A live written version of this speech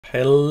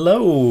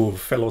Hello,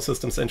 fellow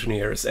systems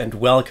engineers, and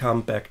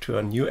welcome back to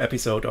a new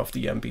episode of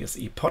the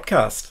MBSE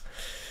podcast.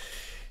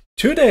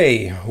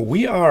 Today,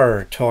 we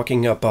are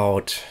talking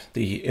about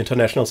the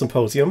International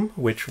Symposium,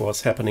 which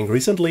was happening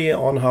recently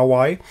on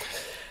Hawaii.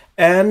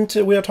 And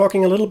we are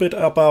talking a little bit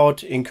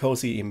about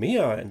INCOSE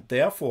EMEA, and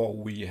therefore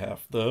we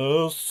have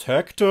the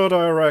Sector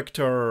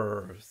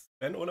Director,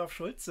 Sven-Olaf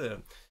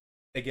Schulze.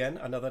 Again,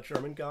 another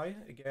German guy.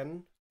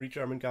 Again, three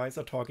German guys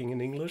are talking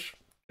in English,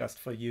 just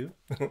for you.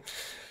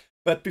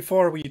 But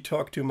before we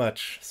talk too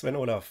much,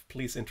 Sven-Olaf,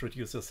 please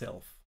introduce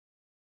yourself.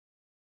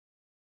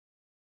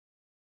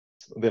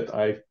 That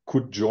I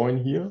could join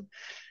here.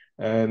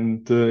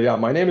 And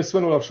my name is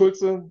Sven-Olaf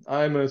Schulze.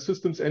 I'm a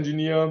systems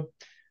engineer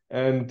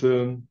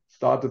and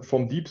started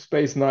from Deep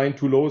Space Nine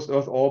to lowest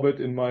Earth orbit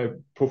in my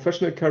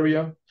professional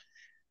career.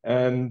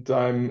 And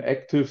I'm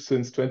active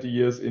since 20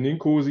 years in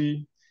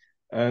INCOSE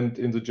and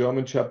in the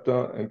German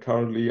chapter. And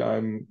currently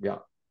I'm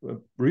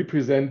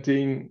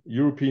representing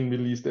European,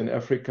 Middle East, and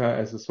Africa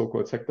as a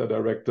so-called sector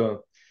director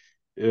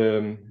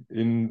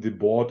in the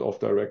board of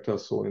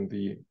directors, so in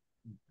the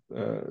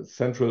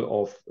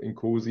central of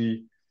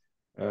INCOSE.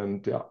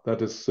 And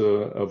that is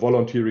a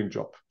volunteering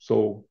job.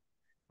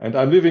 And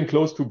I'm living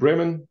close to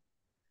Bremen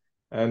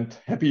and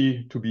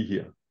happy to be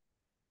here.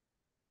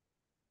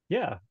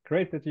 Yeah,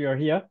 great that you are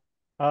here.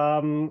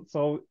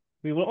 So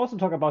we will also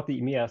talk about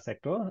the EMEA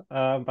sector,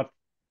 but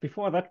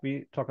before that,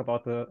 we talk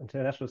about the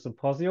International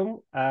Symposium.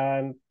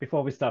 And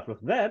before we start with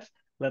that,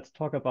 let's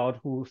talk about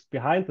who's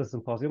behind the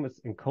symposium. It's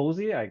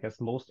INCOSE. I guess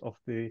most of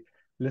the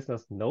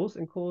listeners knows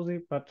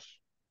INCOSE, but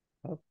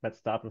let's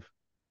start with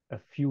a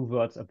few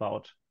words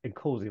about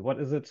INCOSE. What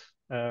is it,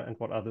 and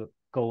what are the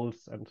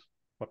goals, and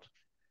what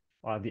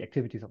are the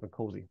activities of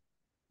INCOSE?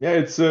 Yeah,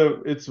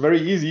 it's very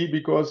easy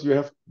because you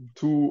have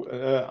to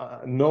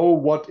know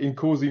what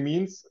INCOSE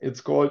means.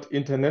 It's called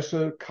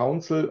International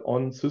Council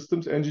on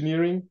Systems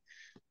Engineering.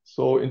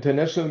 So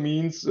international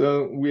means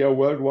we are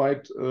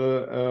worldwide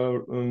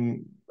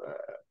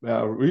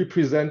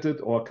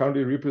represented or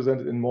currently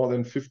represented in more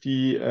than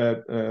 50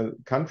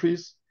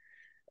 countries.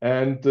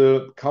 And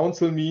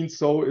council means,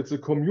 so it's a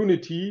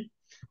community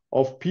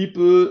of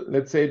people,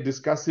 let's say,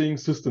 discussing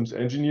systems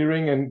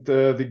engineering. And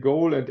the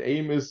goal and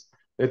aim is,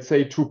 let's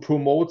say, to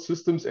promote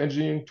systems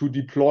engineering, to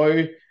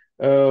deploy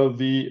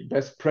the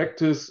best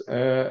practice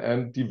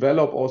and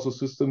develop also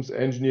systems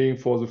engineering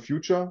for the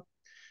future.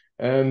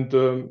 And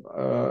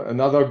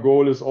another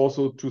goal is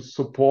also to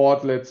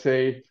support, let's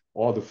say,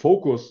 or the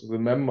focus, the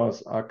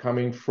members are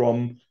coming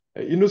from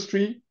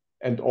industry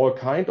and all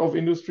kind of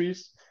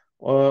industries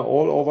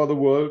all over the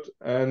world.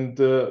 And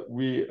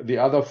the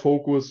other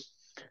focus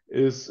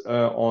is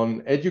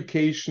on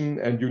education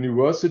and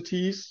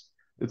universities.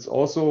 It's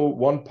also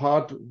one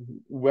part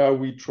where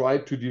we try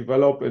to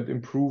develop and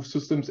improve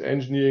systems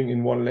engineering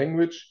in one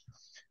language.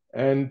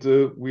 And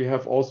we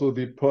have also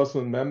the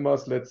personal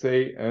members, let's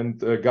say, and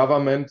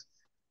government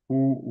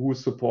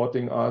who's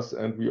supporting us.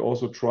 And we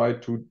also try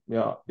to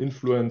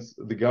influence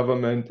the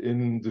government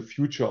in the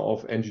future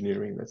of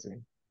engineering, let's say.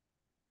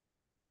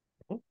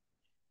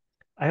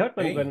 I heard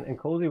when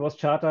INCOSE was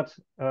chartered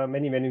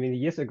many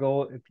years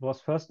ago, it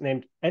was first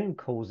named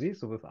NCOSE,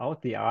 so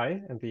without the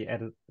I, and they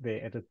added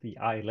the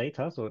I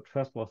later. So at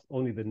first was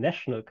only the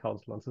National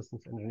Council on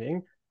Systems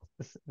Engineering.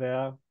 Is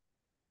there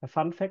a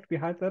fun fact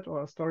behind that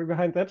or a story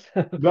behind that?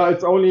 No,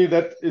 it's only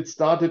that it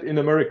started in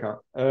America.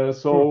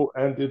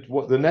 And it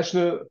was the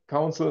National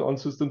Council on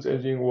Systems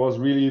Engineering was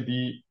really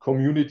the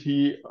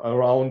community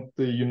around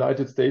the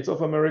United States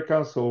of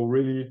America. So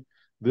really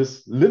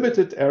this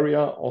limited area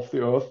of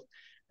the earth.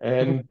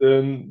 And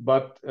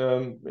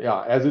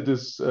as it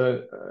is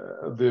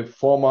the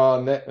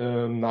former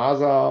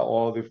NASA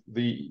or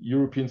the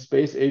European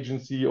Space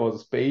Agency or the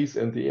space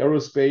and the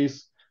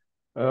aerospace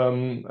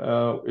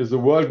is a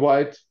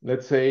worldwide,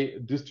 let's say,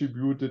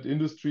 distributed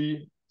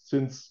industry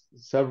since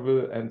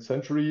several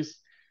centuries.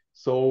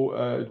 So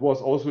it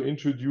was also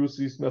introduced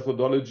this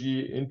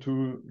methodology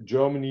into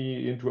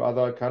Germany, into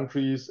other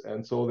countries,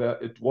 and so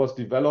that it was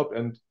developed.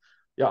 And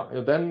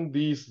then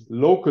these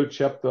local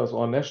chapters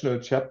or national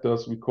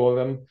chapters, we call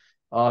them,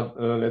 are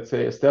let's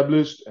say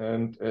established.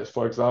 And as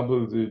for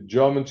example, the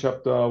German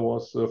chapter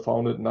was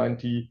founded in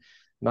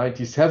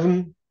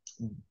 1997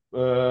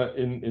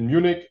 in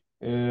Munich.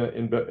 At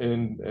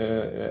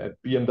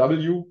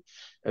BMW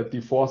at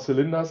the 4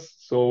 cylinders.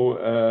 So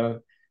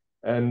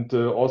and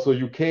also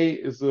UK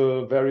is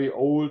a very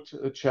old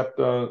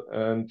chapter,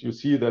 and you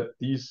see that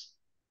these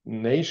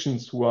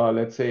nations who are,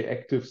 let's say,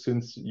 active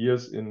since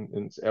years in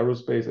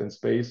aerospace and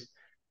space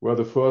were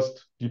the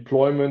first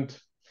deployment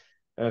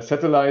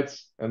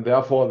satellites, and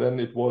therefore then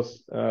it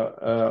was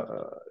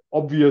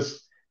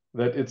obvious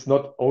that it's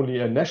not only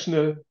a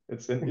national,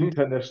 it's an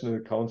international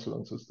council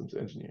on systems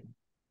engineering.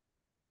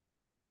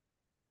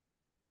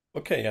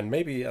 Okay, and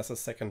maybe as a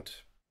second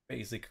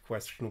basic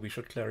question, we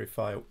should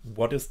clarify,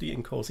 what is the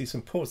INCOSE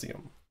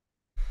Symposium?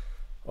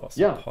 Or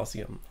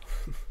Symposium?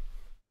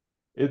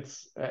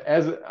 it's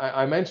as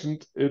I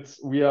mentioned,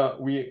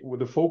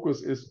 the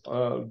focus is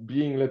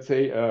being, let's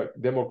say, a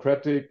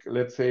democratic,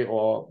 let's say,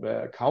 or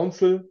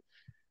council,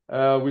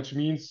 which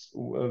means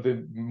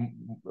the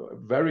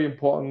very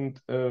important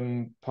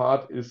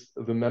part is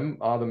the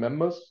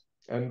members,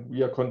 and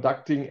we are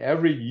conducting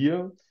every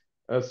year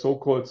a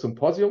so-called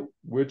symposium,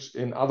 which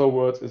in other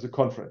words is a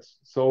conference.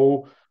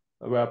 So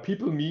where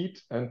people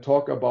meet and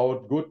talk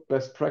about good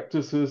best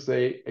practices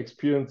they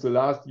experienced the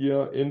last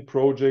year in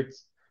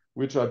projects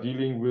which are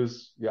dealing with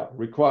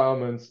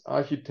requirements,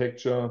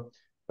 architecture,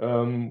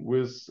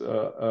 with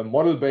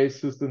model-based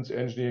systems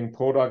engineering,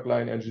 product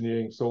line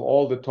engineering. So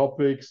all the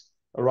topics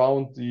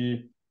around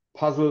the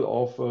puzzle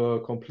of a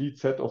complete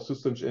set of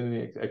systems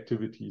engineering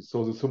activities.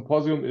 So the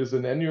symposium is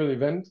an annual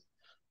event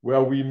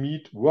where we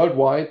meet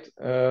worldwide,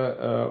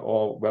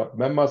 or where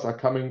members are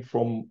coming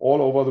from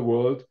all over the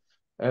world,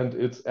 and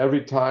it's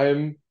every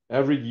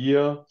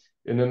year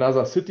in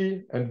another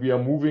city, and we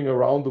are moving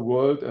around the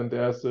world. And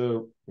there's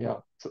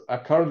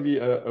currently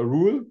a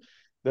rule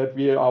that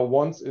we are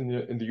once in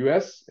the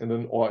US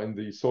or in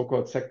the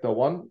so-called Sector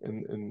 1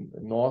 in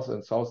North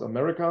and South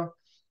America,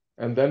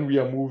 and then we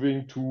are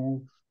moving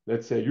to,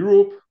 let's say,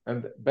 Europe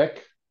and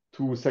back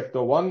to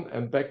Sector 1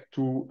 and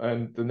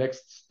and the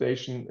next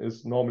station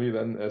is normally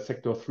then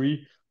Sector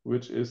 3,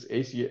 which is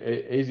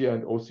Asia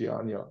and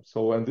Oceania.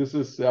 So, and this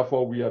is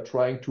therefore we are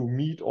trying to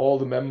meet all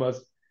the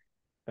members,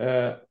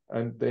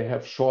 and they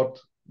have short,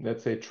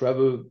 let's say,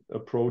 travel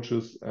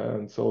approaches.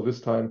 And so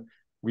this time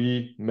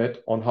we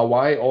met on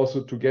Hawaii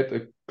also to get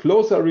a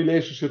closer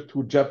relationship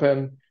to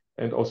Japan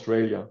and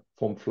Australia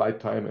from flight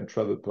time and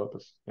travel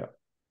purpose. Yeah.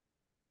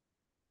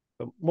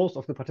 So most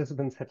of the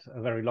participants had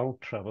a very long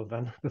travel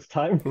then this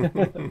time.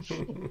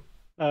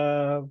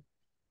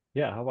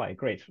 Yeah, Hawaii,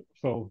 great.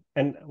 So,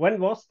 and when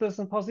was the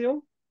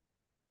symposium?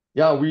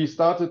 Yeah, we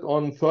started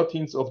on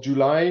 13th of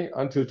July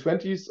until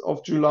 20th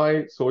of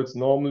July. So it's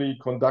normally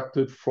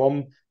conducted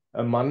from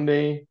a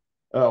Monday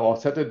or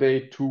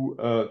Saturday to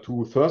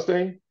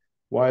Thursday,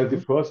 while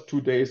the first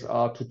 2 days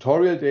are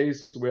tutorial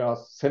days where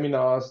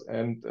seminars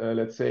and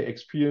let's say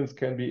experience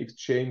can be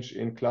exchanged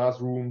in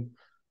classroom,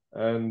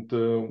 and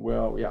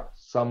where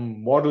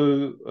some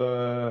model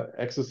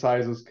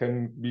exercises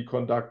can be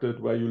conducted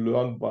where you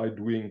learn by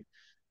doing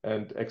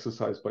and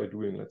exercise by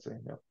doing, let's say.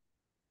 Yeah.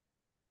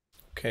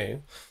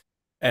 Okay.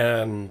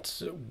 And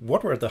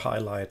what were the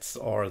highlights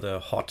or the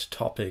hot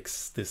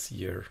topics this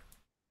year?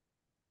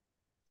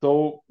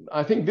 So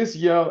I think this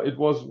year it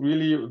was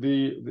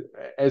really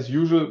as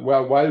usual,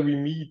 while we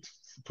meet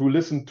to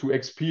listen to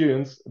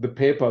experience, the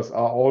papers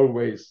are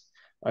always,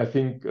 I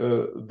think,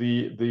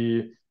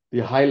 the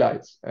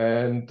highlights.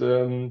 And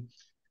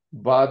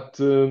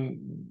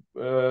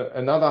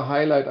another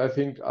highlight I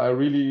think I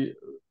really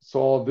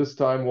saw this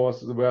time were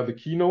the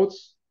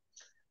keynotes,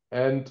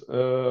 and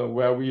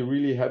where we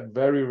really had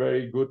very,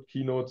 very good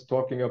keynotes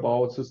talking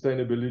about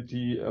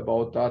sustainability,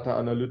 about data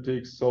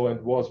analytics. So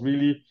it was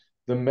really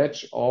the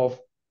match of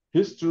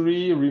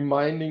history,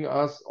 reminding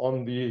us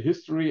on the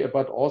history,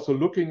 but also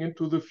looking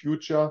into the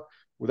future,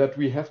 that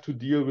we have to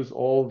deal with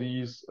all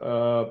these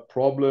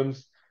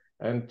problems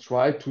and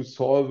try to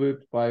solve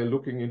it by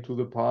looking into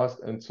the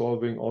past and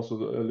solving also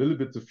a little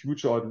bit the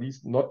future, or at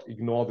least not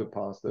ignore the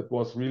past. That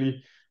was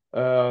really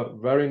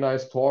very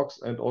nice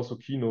talks and also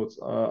keynotes.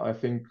 I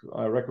think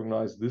I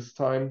recognize this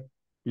time,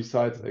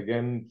 besides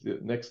again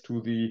next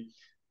to the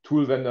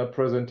tool vendor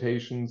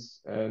presentations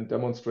and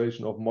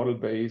demonstration of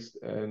model-based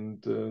and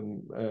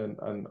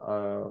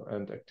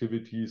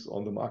activities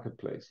on the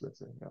marketplace, let's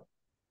say. Yeah.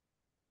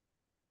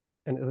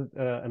 And is it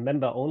a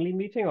member-only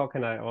meeting, or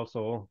can I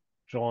also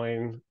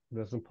join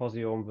the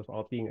symposium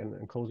without being an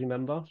INCOSE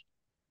member?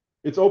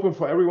 It's open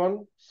for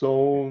everyone,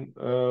 so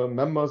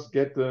members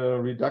get a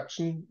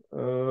reduction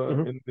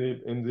in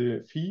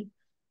the fee,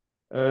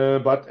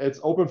 but it's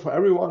open for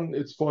everyone.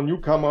 It's for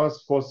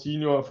newcomers, for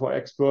senior, for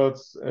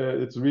experts.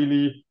 It's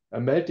really a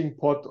melting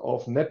pot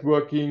of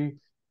networking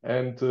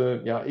and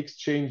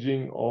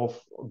exchanging of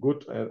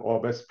good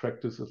or best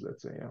practices,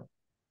 let's say. Yeah.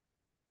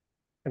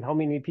 And how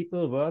many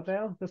people were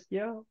there this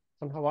year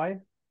on Hawaii?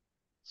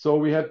 So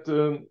we had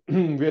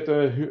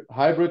a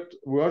hybrid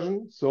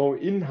version. So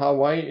in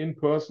Hawaii, in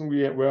person,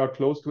 we were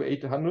close to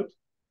 800,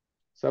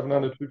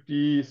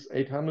 750,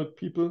 800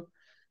 people.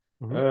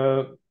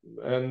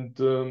 And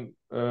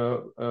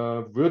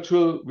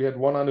virtual, we had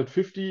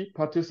 150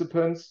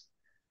 participants.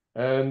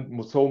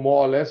 And so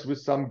more or less with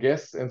some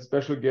guests and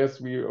special guests,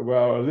 we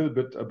were a little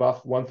bit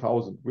above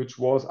 1,000, which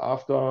was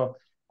after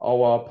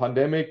our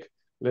pandemic,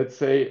 let's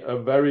say, a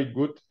very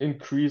good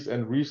increase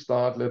and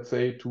restart, let's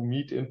say, to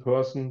meet in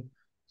person.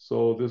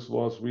 So this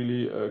was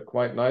really a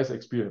quite nice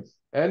experience.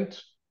 And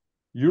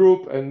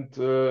Europe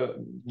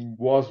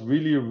was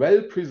really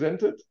well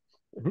presented.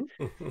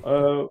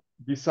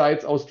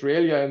 Besides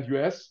Australia and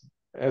US,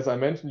 as I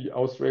mentioned,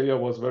 Australia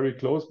was very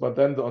close, but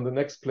then on the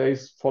next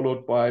place,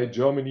 followed by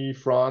Germany,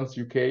 France,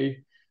 UK.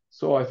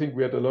 So I think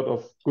we had a lot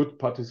of good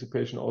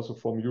participation also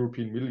from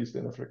European, Middle East,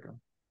 and Africa.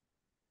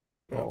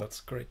 Oh,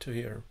 that's great to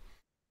hear.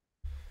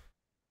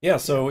 Yeah,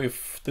 so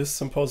if this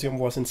symposium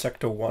was in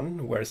Sector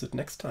 1, where is it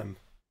next time?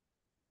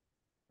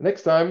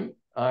 Next time,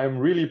 I'm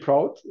really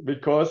proud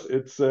because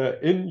it's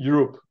in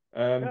Europe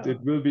and it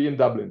will be in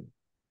Dublin.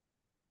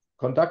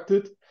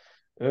 Conducted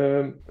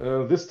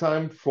this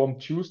time from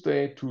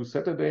Tuesday to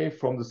Saturday,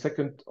 from the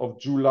 2nd of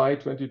July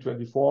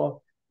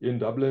 2024 in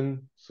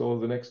Dublin. So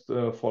the next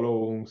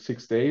following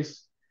 6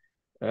 days.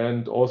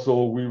 And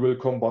also we will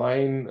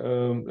combine,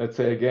 let's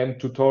say again,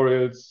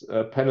 tutorials,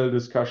 panel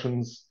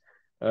discussions,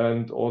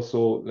 and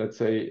also, let's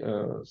say,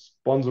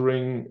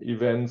 sponsoring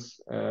events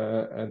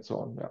and so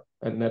on, yeah,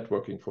 and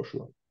networking for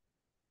sure.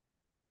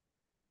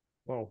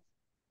 Wow.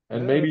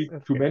 And Yeah, maybe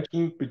that's to great.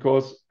 mention,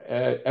 because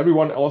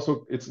everyone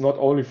also, it's not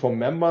only for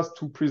members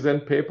to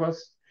present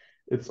papers,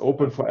 it's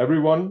open for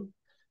everyone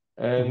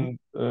and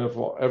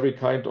for every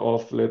kind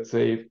of, let's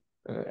say,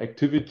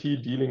 activity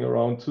dealing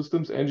around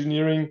systems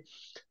engineering.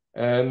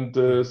 And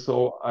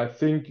so I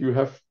think you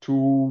have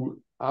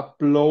to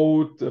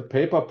upload the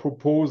paper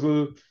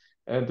proposal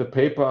and the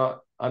paper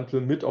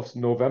until mid of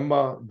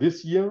November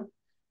this year,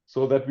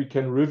 so that we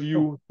can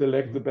review,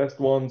 select the best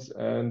ones,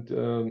 and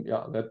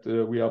yeah, that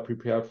we are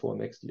prepared for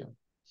next year.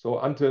 So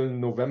until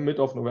November, mid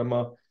of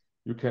November,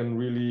 you can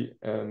really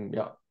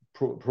yeah,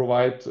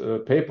 provide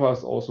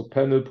papers, also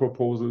panel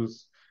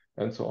proposals,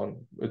 and so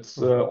on. It's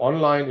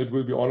online. It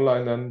will be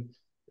online then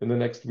in the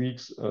next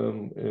weeks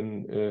on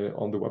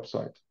the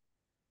website.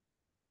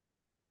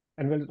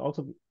 And will it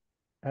also be,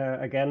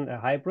 again, a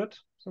hybrid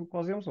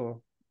symposium,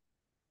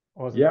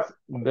 or is Yeah,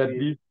 it that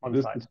only on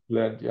this site? is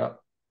planned, yeah.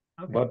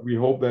 Okay. But we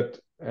hope that,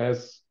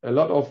 as a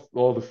lot of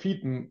all the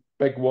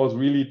feedback was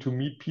really to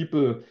meet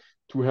people,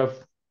 to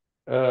have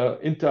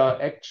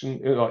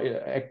interaction,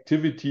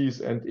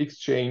 activities and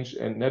exchange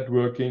and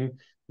networking.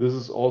 This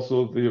is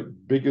also the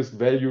biggest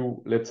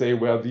value, let's say,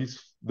 where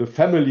the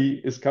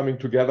family is coming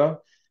together.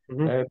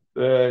 And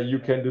you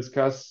can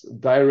discuss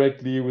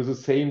directly with the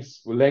same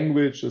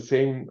language, the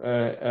same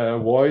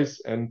voice,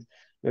 and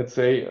let's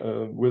say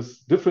with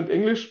different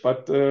English,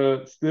 but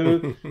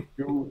still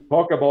you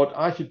talk about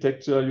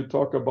architecture, you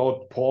talk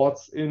about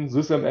ports in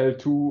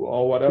SysML2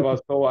 or whatever.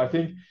 So I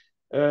think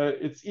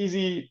it's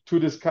easy to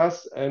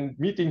discuss, and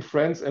meeting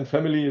friends and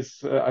family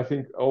is, I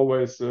think,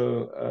 always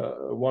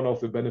one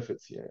of the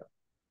benefits here.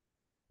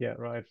 Yeah,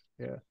 right.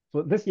 Yeah.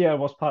 So this year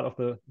was part of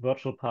the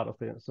virtual part of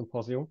the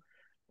symposium.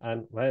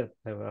 And well,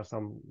 there were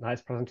some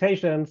nice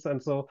presentations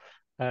and so,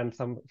 and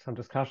some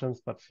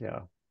discussions, but yeah,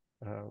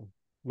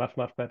 much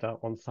better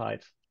on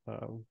site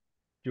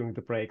during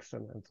the breaks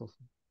and so.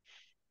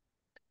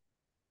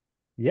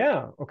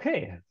 Yeah,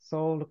 okay.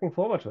 So looking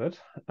forward to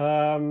it.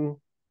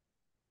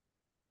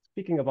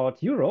 Speaking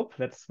about Europe,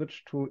 let's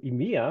switch to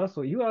EMEA.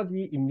 So you are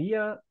the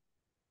EMEA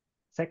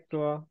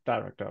Sector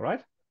Director,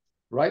 right?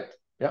 Right.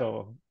 Yeah.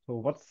 So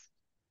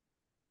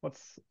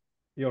what's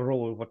your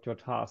role? What your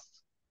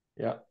tasks?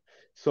 Yeah.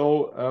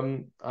 So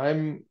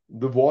I'm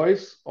the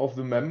voice of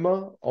the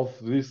member of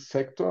this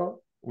sector,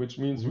 which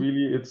means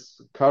really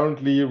it's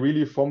currently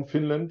really from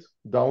Finland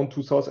down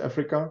to South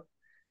Africa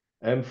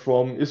and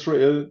from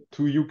Israel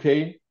to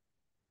UK.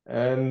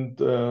 And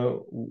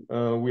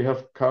we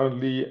have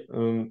currently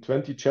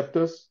 20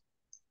 chapters.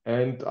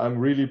 And I'm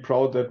really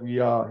proud that we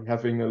are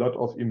having a lot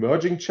of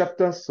emerging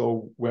chapters.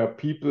 So where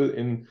people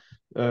in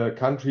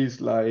countries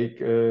like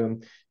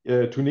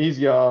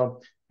Tunisia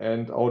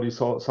and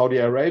Saudi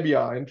Arabia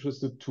are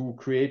interested to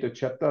create a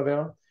chapter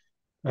there.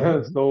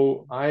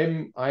 So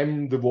I'm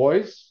the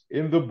voice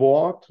in the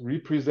board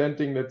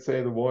representing, let's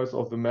say, the voice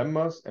of the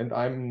members, and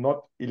I'm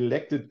not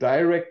elected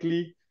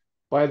directly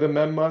by the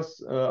members.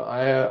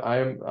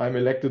 I'm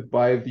elected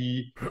by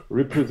the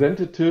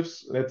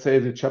representatives, let's say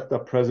the chapter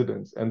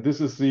presidents, and this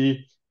is the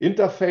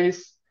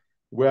interface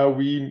where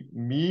we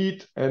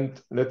meet, and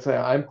let's say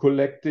I'm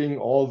collecting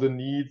all the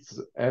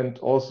needs and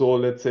also,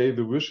 let's say,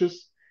 the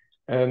wishes,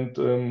 and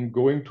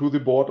going to the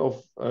board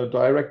of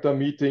director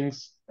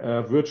meetings,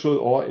 virtual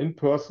or in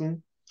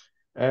person,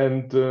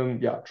 and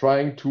yeah,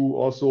 trying to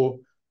also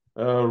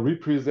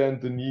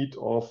represent the need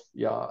of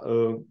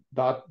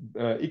that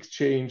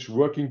exchange,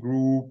 working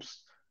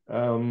groups,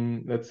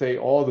 let's say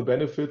all the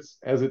benefits,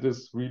 as it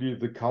is really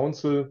the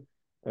council.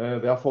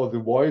 Therefore, the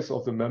voice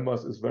of the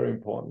members is very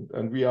important,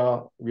 and we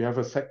have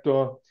a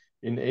sector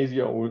in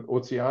Asia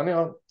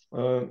Oceania,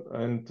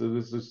 and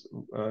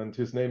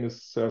his name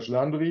is Serge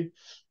Landry.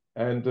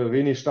 And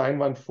René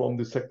Steinwand from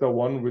the Sector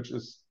 1, which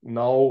is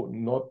now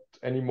not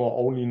anymore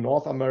only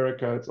North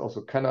America, it's also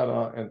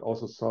Canada and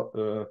also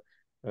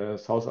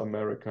South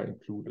America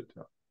included.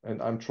 Yeah. And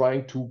I'm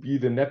trying to be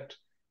the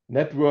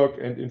network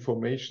and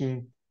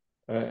information,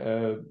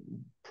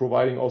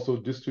 providing also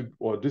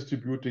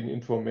distributing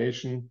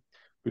information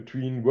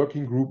between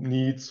working group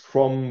needs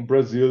from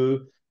Brazil,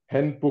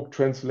 handbook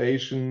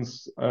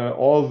translations,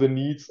 all the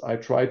needs I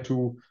try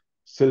to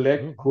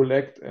select,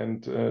 collect,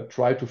 and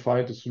try to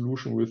find a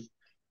solution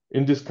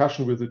in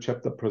discussion with the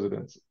chapter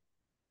presidents.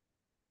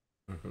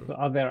 So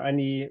are there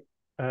any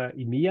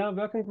EMEA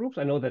working groups?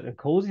 I know that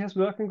INCOSE has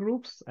working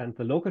groups and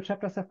the local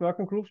chapters have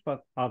working groups,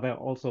 but are there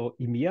also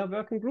EMEA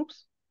working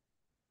groups?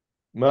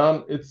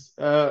 Man, it's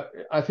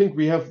I think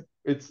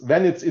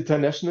it's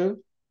international.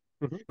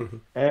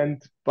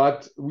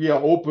 But we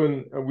are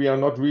open. We are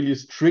not really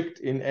strict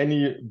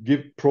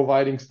in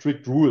providing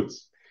strict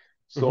rules.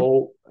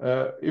 So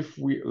if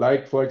we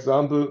like, for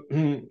example,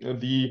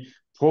 the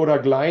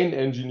product line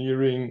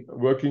engineering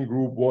working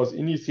group was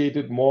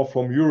initiated more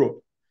from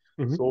Europe.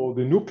 So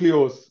the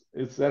nucleus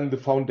is then the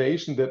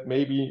foundation that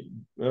maybe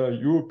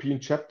European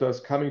chapters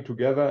coming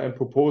together and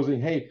proposing,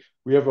 hey,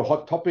 we have a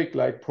hot topic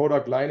like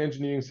product line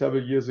engineering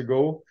several years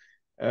ago,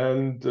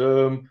 and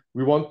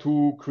we want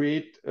to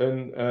create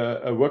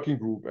a working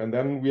group. And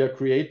then we are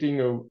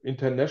creating an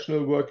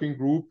international working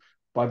group,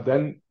 but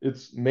then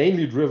it's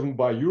mainly driven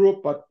by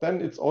Europe, but then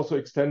it's also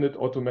extended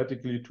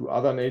automatically to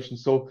other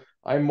nations. So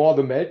I'm more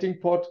the melting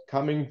pot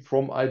coming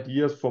from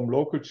ideas from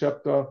local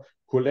chapter,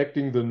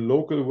 collecting the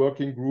local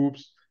working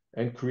groups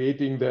and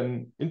creating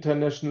then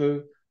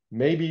international,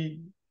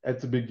 maybe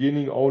at the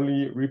beginning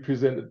only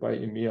represented by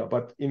EMEA.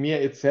 But EMEA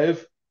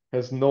itself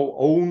has no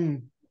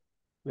own,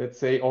 let's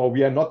say, or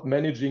we are not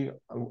managing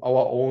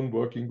our own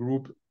working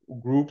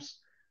groups,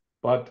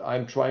 but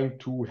I'm trying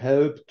to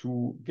help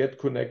to get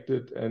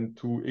connected and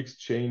to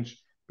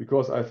exchange,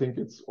 because I think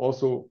it's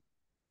also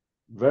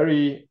a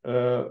very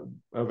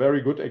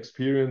good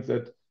experience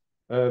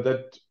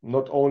that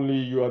not only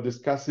you are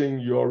discussing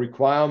your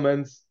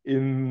requirements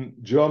in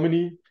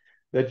Germany,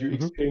 that you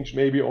exchange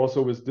maybe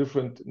also with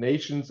different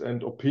nations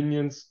and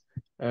opinions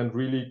and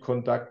really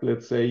conduct,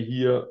 let's say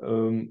here,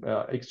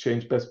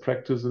 exchange best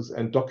practices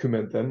and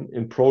document them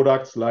in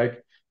products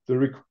like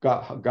the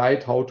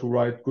guide how to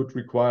write good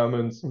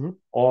requirements,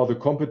 or the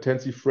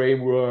competency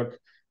framework,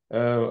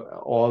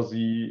 or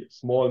the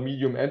small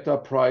medium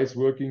enterprise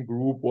working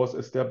group was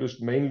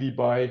established mainly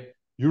by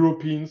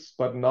Europeans,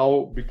 but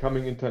now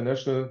becoming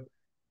international,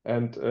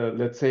 and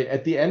let's say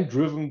at the end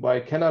driven by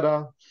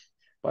Canada,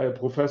 by a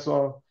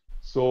professor.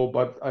 So,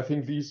 but I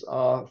think these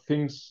are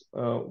things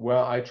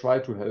where I try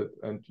to help,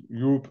 and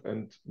Europe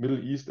and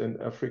Middle East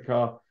and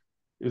Africa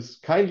is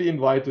kindly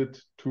invited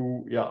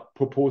to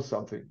propose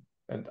something,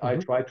 and I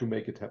try to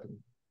make it happen.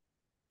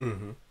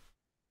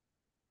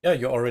 Yeah,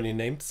 you already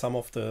named some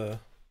of the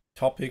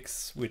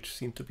topics which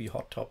seem to be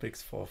hot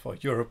topics for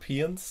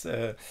Europeans.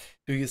 Do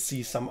you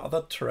see some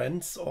other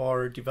trends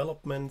or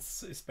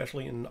developments,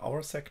 especially in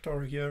our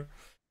sector here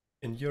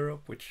in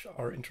Europe, which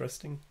are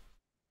interesting?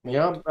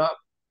 Yeah,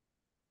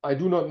 I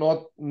do not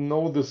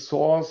know the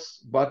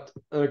source, but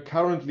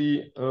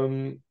currently,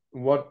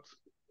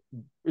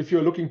 if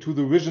you're looking to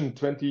the Vision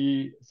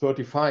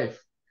 2035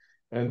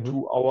 and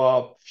to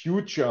our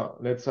future,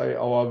 let's say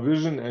our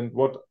vision and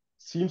what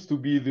seems to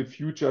be the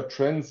future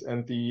trends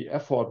and the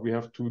effort we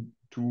have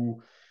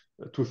to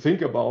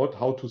think about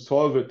how to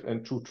solve it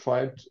and to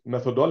find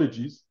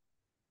methodologies.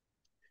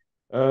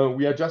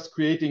 We are just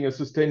creating a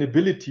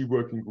sustainability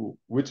working group,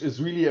 which is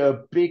really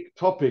a big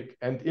topic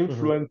and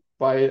influenced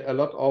by a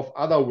lot of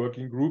other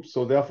working groups.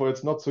 So therefore,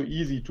 it's not so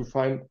easy to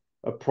find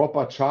a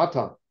proper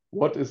charter.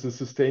 What is a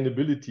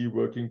sustainability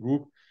working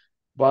group?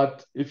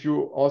 But if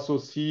you also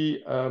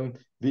see the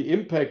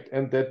impact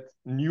and that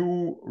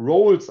new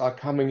roles are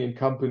coming in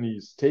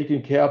companies,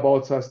 taking care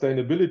about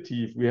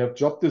sustainability, if we have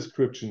job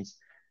descriptions,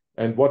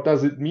 and what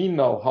does it mean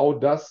now? How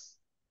does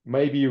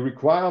maybe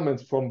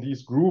requirements from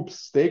these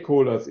groups,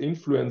 stakeholders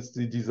influence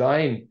the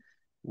design?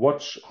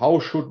 How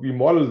should we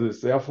model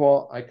this?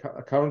 Therefore,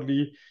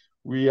 currently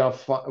we are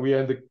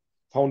in the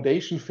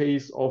foundation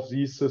phase of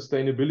the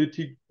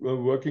sustainability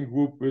working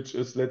group, which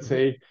is, let's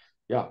say,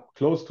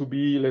 close to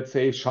be, let's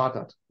say,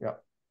 chartered. Yeah.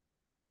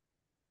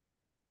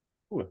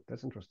 Cool,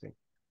 that's interesting.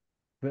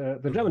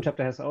 The German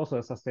chapter has also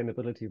a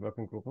sustainability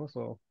working group,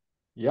 so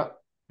yeah,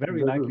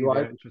 very likely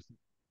they're interested.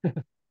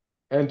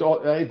 And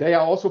they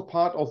are also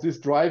part of this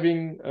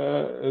driving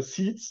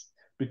seats,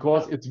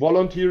 because it's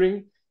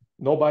volunteering.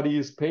 Nobody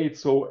is paid,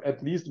 so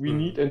at least we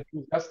need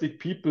enthusiastic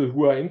people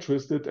who are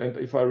interested. And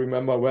if I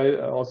remember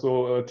well,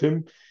 also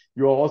Tim,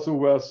 you also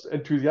were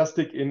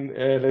enthusiastic in,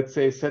 let's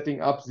say,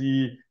 setting up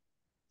the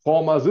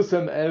former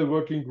SysML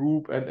working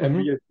group and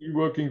MBSE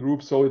working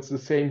group. So it's the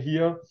same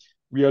here.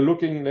 We are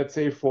looking, let's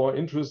say, for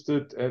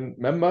interested and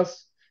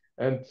members,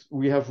 and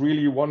we have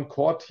really one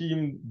core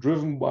team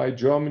driven by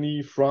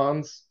Germany,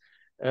 France,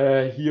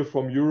 here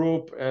from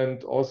Europe,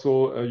 and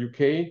also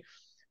UK,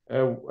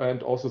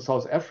 and also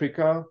South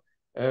Africa,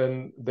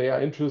 and they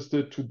are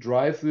interested to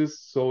drive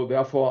this. So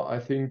therefore, I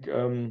think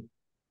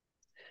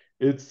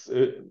it's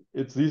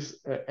these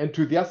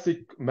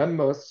enthusiastic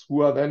members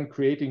who are then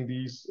creating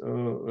these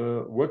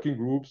working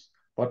groups,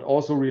 but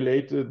also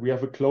related. We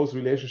have a close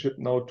relationship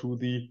now to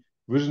the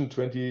Vision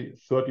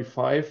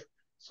 2035.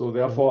 So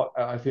therefore,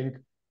 I think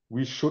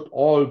we should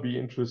all be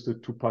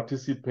interested to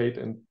participate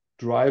and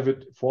drive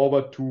it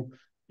forward to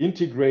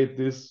integrate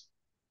this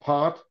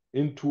part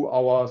into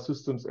our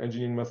systems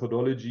engineering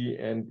methodology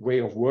and way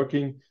of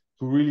working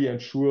to really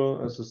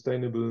ensure a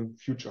sustainable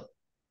future.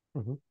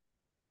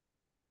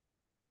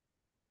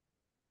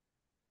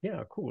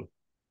 Yeah, cool.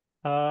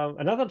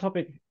 Another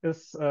topic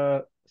is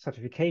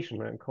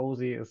certification, and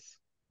INCOSE is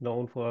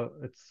known for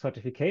its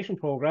certification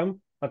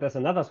program, but there's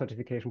another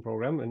certification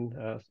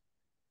program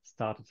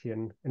started here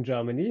in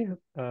Germany.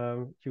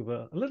 You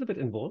were a little bit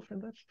involved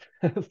in that.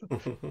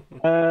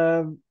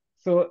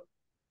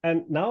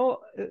 And now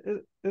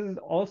this is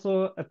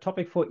also a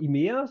topic for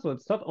EMEA, so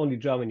it's not only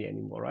Germany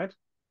anymore, right?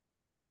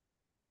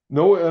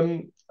 No,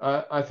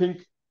 I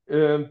think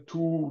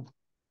to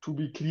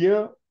be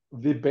clear,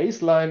 the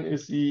baseline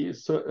is the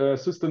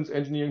Systems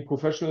Engineering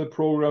Professional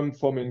Program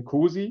from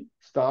INCOSE,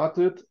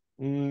 started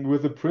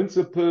with the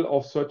principle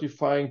of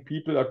certifying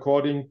people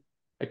according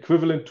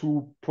equivalent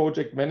to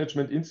Project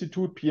Management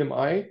Institute,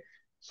 PMI,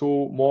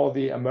 so more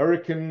the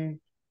American,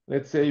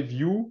 let's say,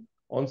 view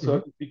on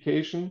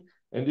certification.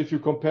 And if you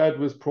compare it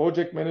with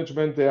project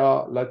management, there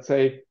are, let's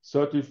say,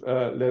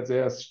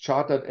 there's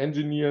chartered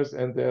engineers,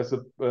 and there's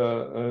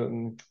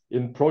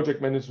in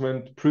project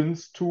management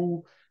Prince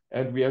 2,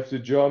 and we have the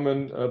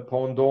German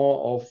pendant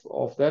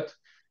of that.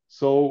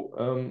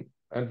 So,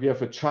 and we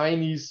have a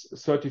Chinese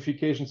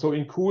certification. So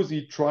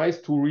INCOSE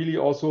tries to really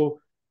also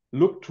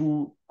look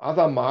to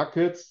other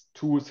markets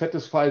to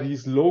satisfy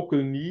these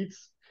local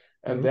needs.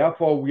 And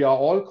therefore, we are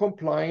all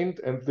compliant.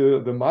 And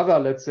the mother,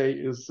 let's say,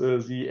 is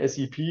the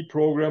SEP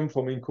program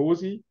from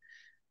INCOSE.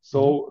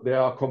 So there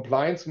are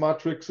compliance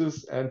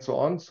matrices and so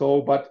on.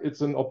 So, but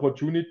it's an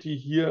opportunity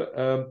here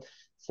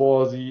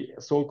for the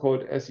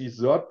so-called SE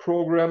Cert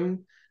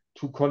program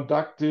to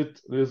conduct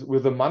it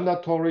with a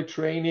mandatory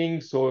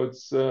training. So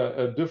it's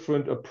a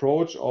different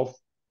approach of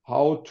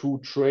how to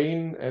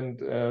train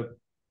and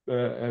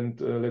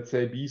let's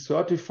say be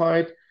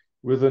certified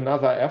with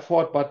another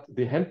effort, but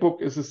the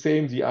handbook is the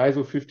same, the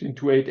ISO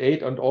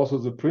 15288, and also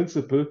the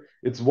principle.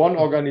 It's one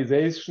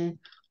organization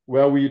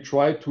where we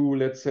try to,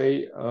 let's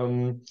say,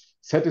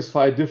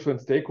 satisfy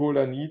different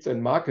stakeholder needs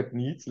and market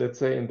needs, let's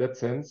say, in that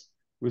sense,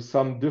 with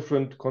some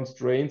different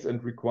constraints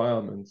and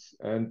requirements.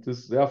 And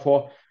this,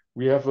 therefore,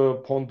 we have a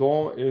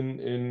pendant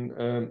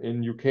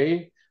in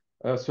UK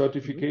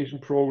certification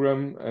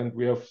program, and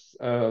we have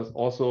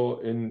also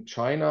in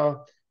China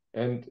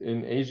and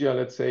in Asia,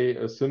 let's say,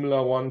 a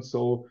similar one.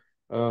 So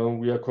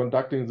we are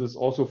conducting this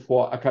also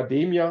for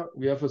academia.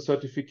 We have a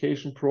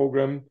certification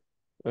program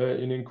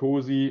in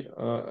INCOSE,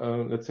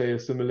 let's say a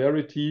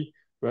similarity,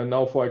 where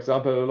now, for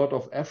example, a lot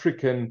of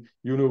African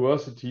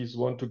universities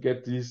want to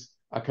get this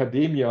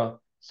academia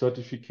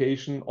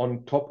certification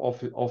on top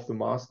of the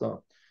master.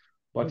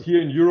 But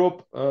here in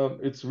Europe,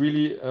 it's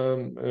really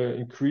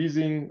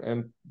increasing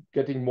and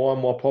getting more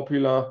and more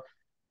popular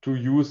to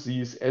use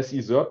these SE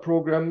Cert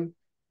program.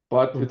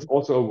 But it's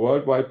also a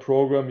worldwide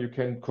program. It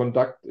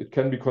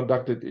can be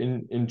conducted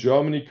in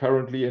Germany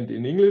currently and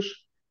in English,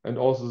 and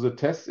also the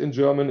tests in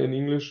German and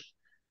English.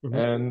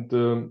 And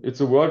it's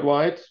a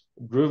worldwide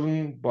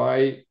driven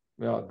by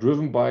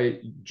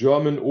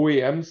German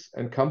OEMs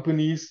and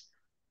companies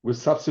with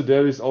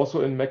subsidiaries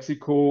also in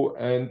Mexico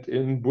and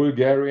in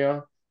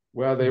Bulgaria,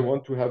 where they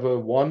want to have a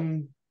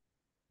one,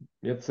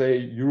 let's say,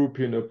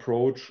 European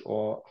approach,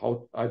 or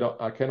how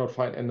I cannot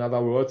find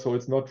another word. So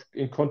it's not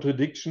in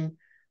contradiction.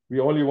 We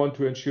only want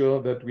to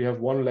ensure that we have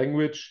one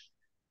language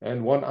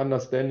and one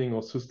understanding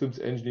of systems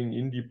engineering,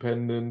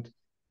 independent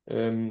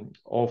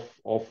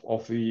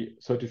of the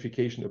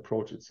certification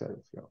approach itself.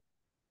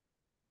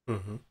 Yeah.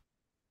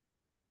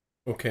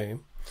 Okay.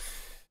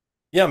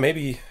 Yeah,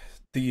 maybe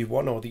the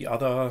one or the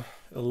other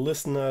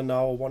listener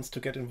now wants to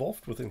get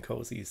involved with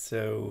INCOSE.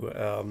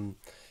 So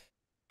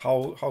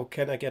how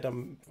can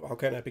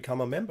I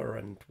become a member,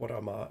 and what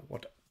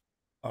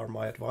are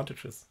my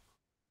advantages?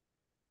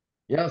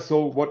 Yeah,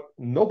 so what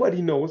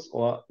nobody knows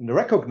or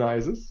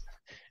recognizes,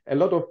 a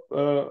lot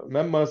of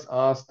members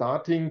are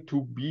starting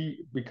to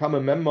become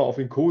a member of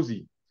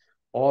INCOSE,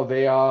 or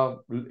they are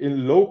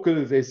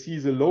they see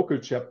the local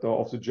chapter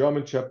of the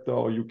German chapter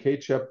or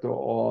UK chapter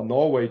or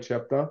Norway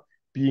chapter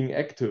being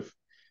active.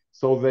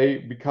 So they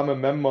become a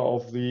member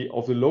of the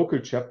local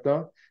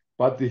chapter,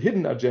 but the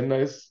hidden agenda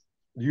is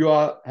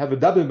have a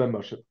double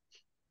membership.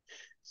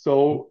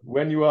 So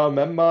when you are a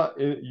member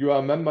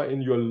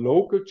in your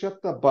local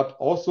chapter, but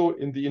also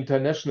in the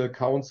international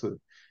council.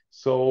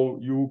 So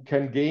you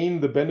can gain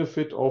the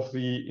benefit of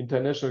the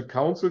international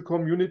council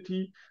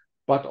community,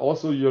 but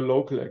also your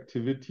local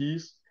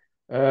activities.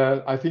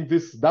 I think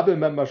this double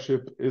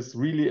membership is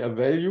really a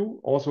value,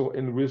 also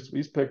in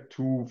respect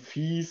to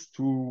fees,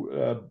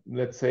 to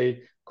let's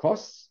say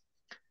costs,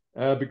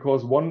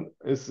 because one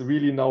is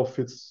really now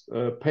fits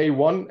pay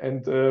one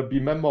and be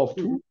member of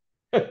two.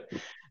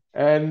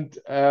 And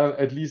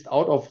at least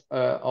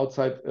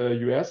outside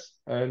US,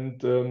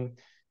 and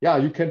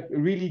you can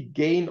really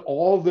gain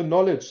all the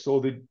knowledge, so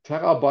the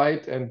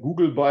terabyte and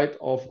Google byte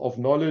of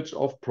knowledge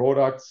of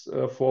products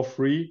for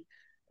free.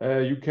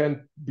 You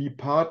can be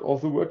part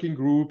of the working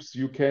groups,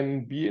 you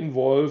can be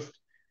involved,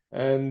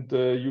 and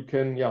you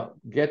can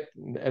get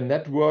a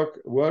network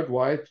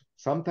worldwide.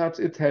 Sometimes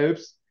it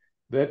helps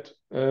that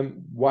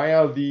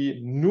via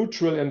the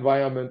neutral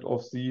environment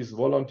of these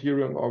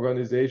volunteering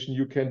organizations,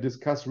 you can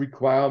discuss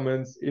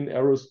requirements in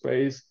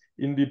aerospace,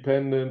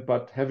 independent,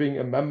 but having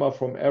a member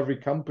from every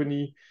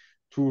company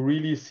to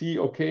really see,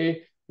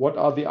 okay, what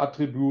are the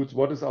attributes,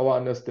 what is our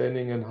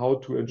understanding, and how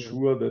to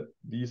ensure that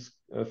these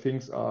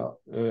things are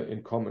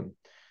in common.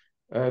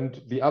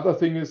 And the other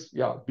thing is,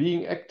 yeah,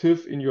 being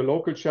active in your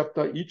local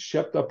chapter. Each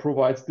chapter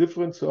provides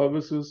different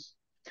services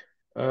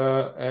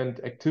and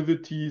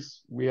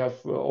activities. We have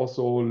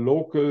also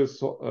local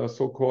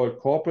so-called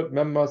corporate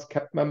members,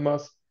 CAP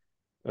members,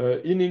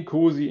 in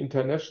INCOSE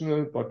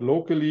International, but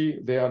locally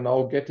they are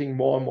now getting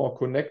more and more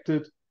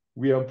connected.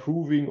 We are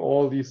improving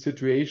all these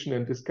situation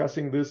and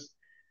discussing this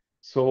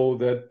so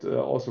that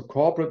also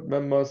corporate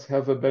members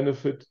have a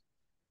benefit.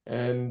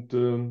 And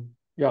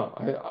yeah,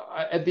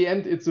 at the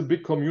end, it's a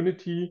big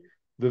community.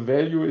 The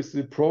value is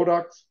the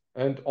products.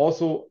 And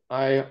also,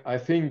 I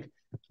think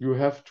you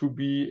have to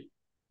be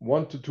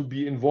wanted to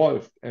be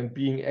involved and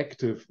being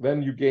active.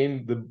 Then you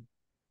gain the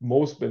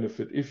most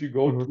benefit. If you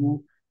go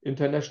to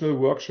international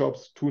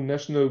workshops, to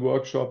national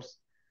workshops,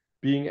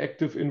 being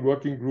active in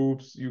working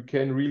groups, you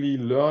can really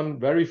learn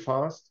very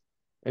fast,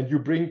 and you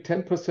bring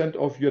 10%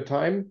 of your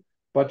time,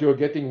 but you're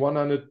getting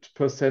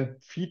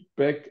 100%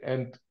 feedback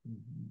and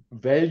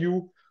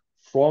value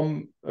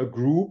from a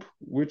group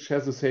which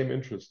has the same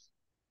interest.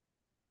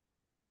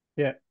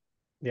 Yeah,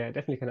 I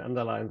definitely can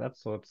underline that.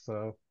 So it's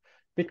a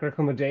big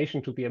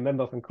recommendation to be a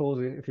member of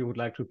INCOSE if you would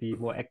like to be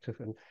more active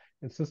in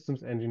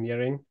systems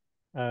engineering.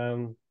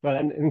 Well,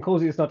 and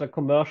INCOSE is not a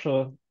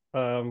commercial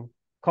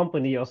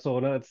company or so.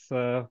 No, it's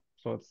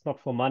so it's not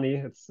for money.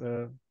 It's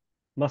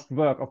must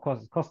work. Of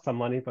course, it costs some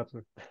money, but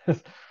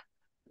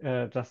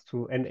just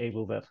to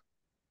enable that.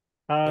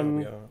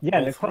 And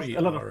it costs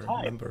a lot of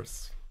time.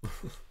 Members.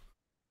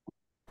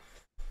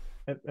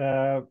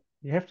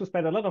 You have to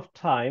spend a lot of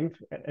time,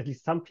 at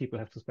least some people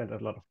have to spend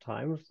a lot of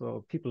time.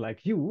 So people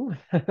like you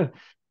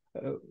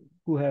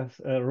who have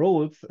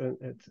roles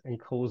at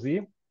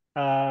INCOSE.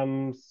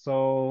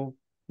 So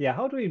yeah,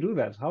 how do you do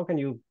that? How can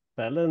you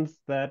balance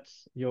that,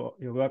 your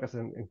work as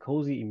an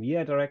INCOSE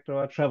EMEA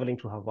Director, traveling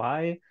to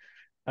Hawaii,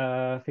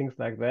 things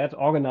like that,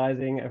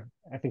 organizing,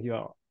 I think you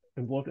are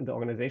involved in the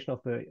organization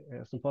of the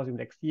symposium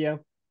next year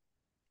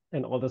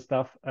and all this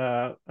stuff.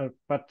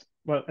 But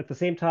well, at the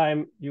same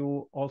time,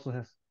 you also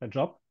have a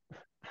job,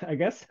 I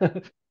guess.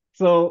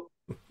 So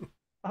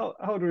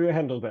how do you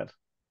handle that?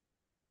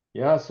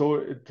 Yeah, so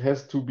it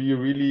has to be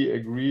really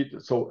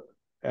agreed. So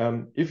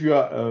if you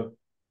are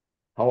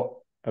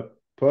a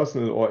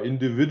personal or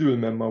individual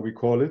member, we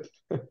call it,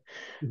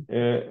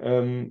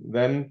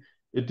 then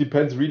it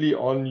depends really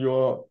on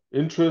your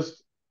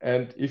interest,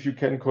 and if you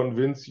can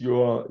convince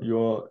your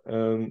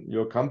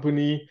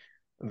company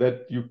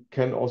that you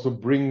can also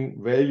bring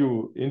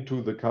value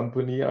into the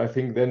company, I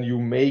think then you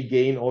may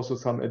gain also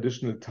some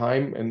additional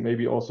time and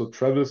maybe also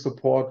travel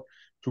support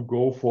to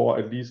go for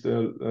at least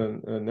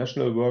a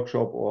national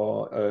workshop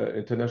or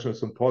international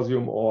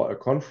symposium or a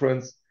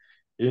conference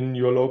in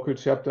your local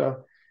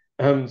chapter.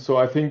 So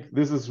I think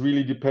this is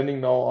really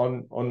depending now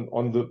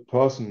on the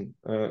person,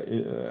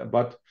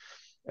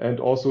 and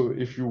also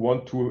if you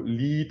want to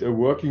lead a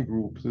working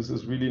group, this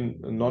is really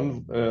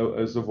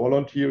as a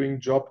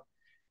volunteering job,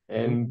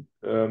 and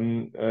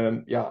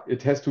yeah,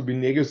 it has to be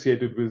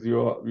negotiated with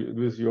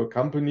your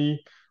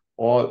company.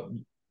 Or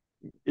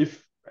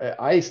if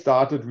I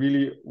started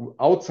really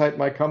outside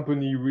my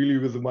company, really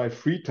with my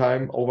free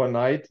time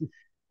overnight,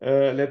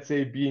 let's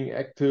say being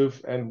active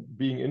and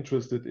being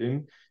interested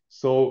in.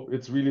 So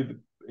it's really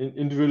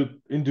individual,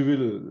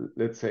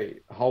 let's say,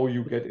 how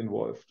you get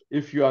involved.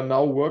 If you are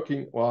now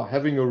working or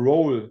having a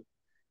role,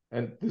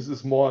 and this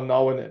is more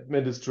now an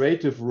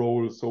administrative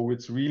role, so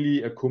it's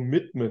really a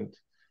commitment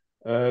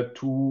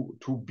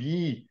to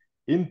be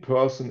in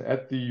person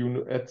at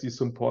the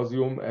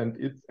symposium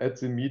and at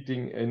the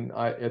meeting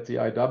at the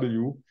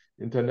IW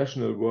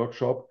International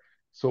Workshop.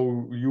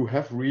 So you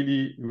have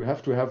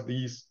to have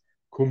these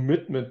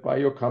commitment by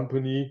your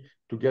company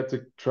to get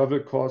the travel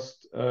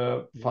cost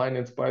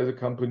financed by the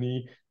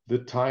company, the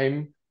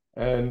time.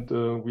 And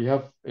we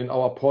have in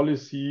our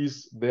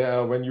policies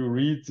there, when you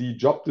read the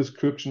job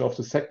description of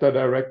the sector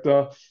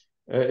director,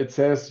 it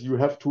says you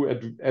have to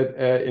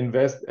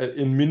invest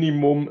in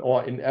minimum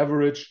or in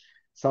average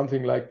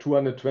something like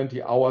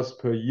 220 hours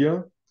per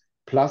year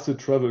plus the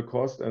travel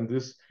cost. And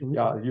this,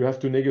 yeah, you have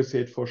to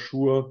negotiate for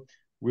sure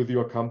with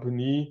your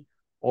company,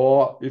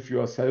 or if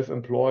you are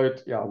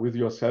self-employed, yeah, with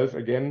yourself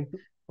again.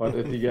 But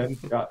at the end,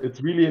 yeah,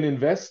 it's really an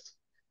invest.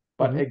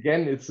 But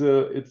again, it's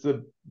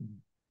a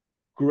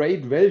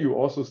great value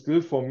also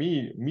still for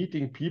me,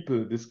 meeting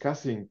people,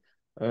 discussing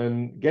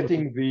and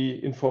getting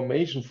the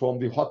information from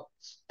the hot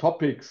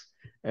topics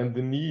and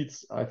the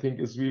needs. I think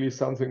is really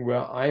something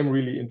where I'm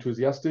really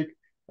enthusiastic,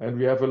 and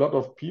we have a lot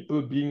of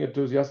people being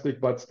enthusiastic,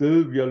 but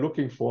still we are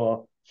looking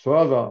for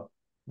further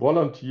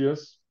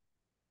volunteers,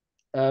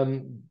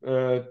 and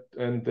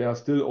there are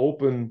still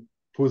open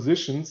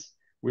positions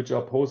which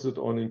are posted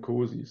on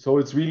INCOSE. So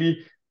it's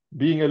really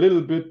being a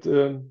little bit,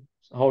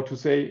 how to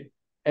say,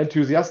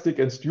 enthusiastic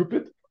and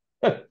stupid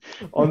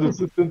on the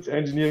systems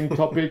engineering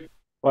topic.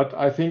 But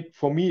I think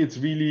for me, it's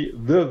really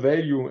the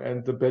value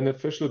and the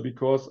beneficial,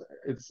 because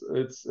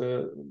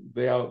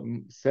we have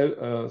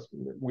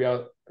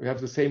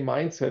the same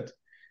mindset,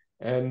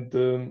 and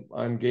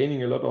I'm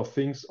gaining a lot of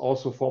things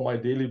also for my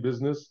daily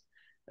business.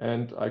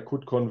 And I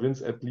could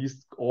convince at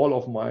least all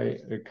of my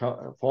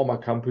former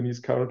companies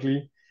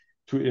currently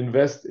to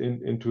invest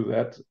into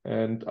that.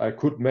 And I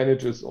could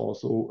manage it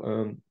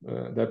also.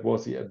 That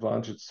was the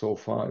advantage so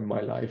far in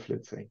my life,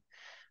 let's say.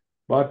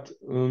 But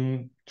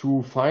to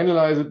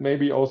finalize it,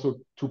 maybe also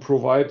to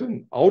provide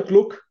an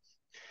outlook.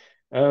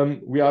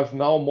 We have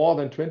now more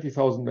than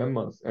 20,000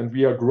 members and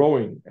we are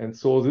growing. And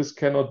so this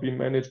cannot be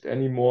managed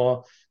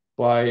anymore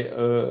by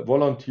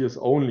volunteers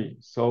only.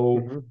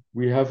 So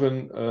we have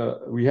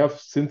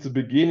since the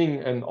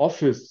beginning an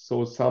office.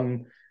 So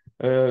some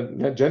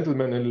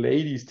gentlemen and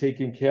ladies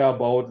taking care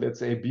about, let's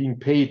say, being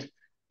paid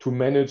to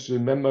manage the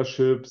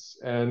memberships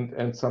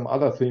and some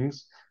other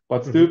things.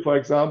 But still, for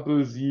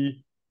example,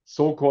 the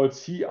so-called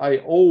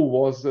CIO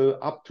was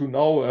up to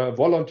now a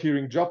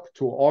volunteering job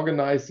to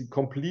organize the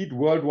complete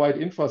worldwide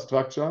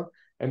infrastructure.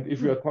 And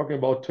if we are talking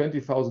about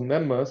 20,000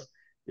 members,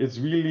 it's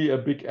really a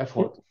big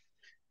effort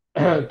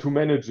to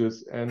manage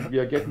this. And we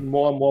are getting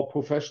more and more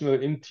professional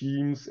in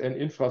teams and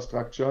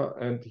infrastructure.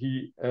 And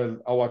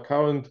our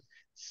current,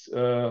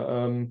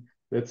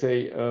 let's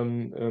say,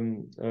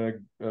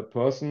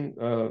 person,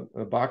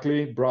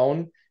 Barclay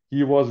Brown,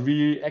 he was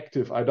really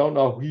active. I don't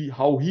know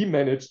how he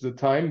managed the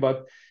time,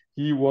 but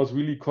he was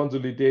really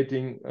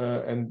consolidating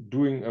and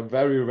doing a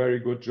very, very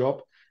good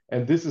job.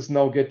 And this is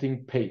now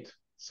getting paid.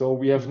 So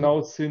we have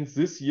now, since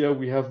this year,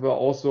 we have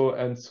also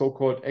a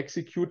so-called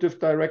executive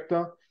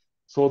director.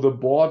 So the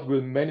board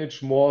will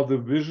manage more the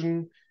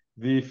vision,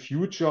 the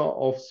future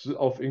of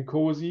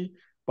INCOSE,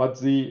 but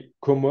the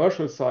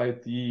commercial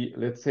side,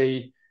 let's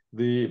say,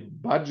 the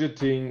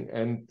budgeting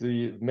and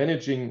the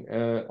managing,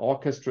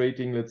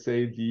 orchestrating, let's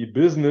say, the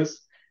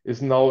business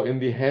is now in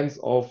the hands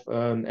of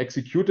an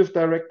executive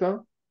director.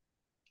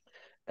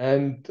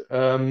 And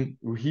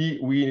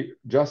we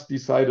just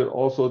decided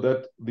also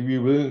that we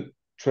will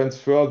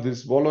transfer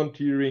this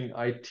volunteering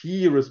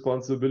IT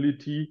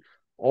responsibility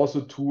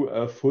also to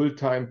a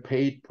full-time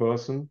paid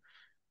person,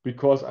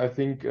 because I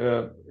think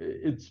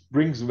it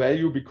brings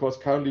value, because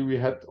currently we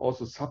had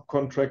also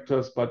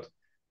subcontractors, but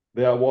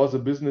there was a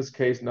business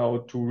case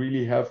now to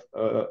really have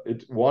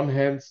it one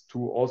hand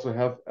to also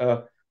have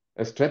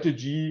a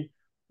strategy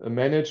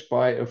managed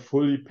by a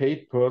fully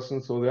paid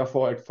person. So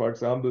therefore, for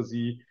example,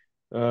 the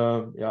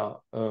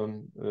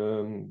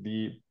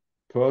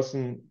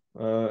person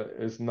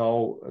is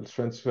now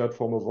transferred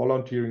from a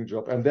volunteering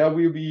job, and there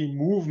will be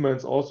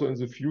movements also in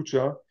the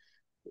future,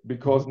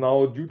 because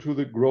now due to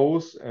the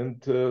growth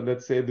and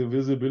let's say the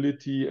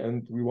visibility,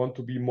 and we want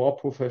to be more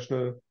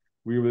professional,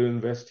 we will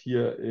invest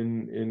here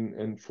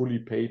in fully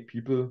paid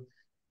people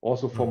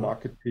also for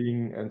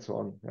marketing and so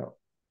on.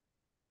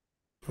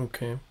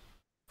 Okay.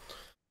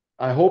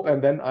 I hope,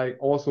 and then I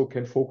also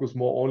can focus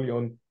more only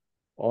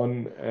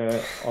on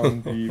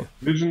the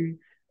vision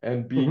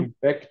and being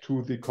back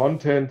to the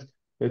content,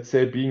 let's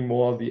say, being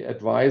more the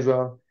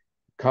advisor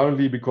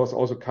currently, because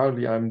also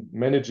currently I'm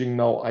managing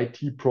now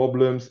IT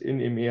problems in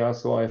EMEA.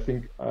 So I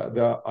think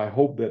I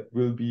hope that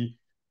will be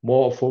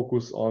more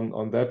focus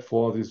on that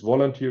for this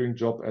volunteering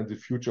job and the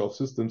future of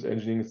systems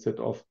engineering, instead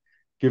of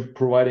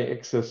providing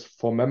access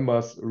for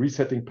members,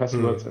 resetting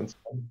passwords and so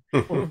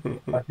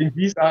on. I think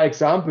these are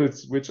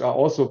examples which are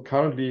also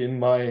currently in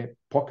my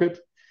pocket.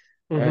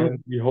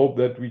 And we hope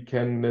that we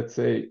can, let's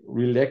say,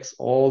 relax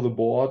all the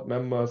board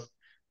members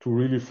to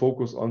really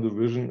focus on the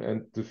vision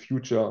and the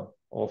future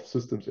of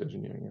systems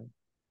engineering.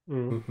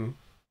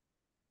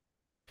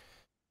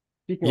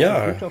 Speaking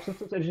of the future of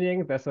systems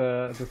engineering, there's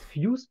this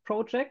Fuse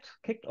project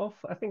kicked off,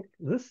 I think,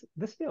 this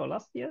year or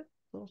last year?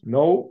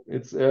 No,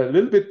 it's a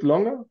little bit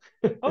longer.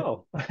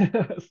 Oh.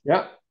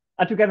 Yeah.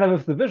 And together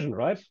with the vision,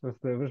 right?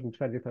 With the vision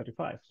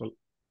 2035. So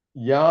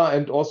yeah,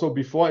 and also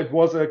before it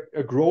was a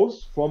growth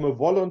from a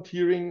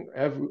volunteering.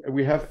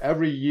 We have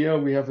every year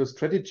we have a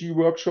strategy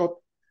workshop,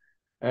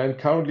 and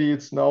currently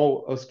it's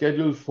now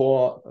scheduled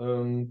for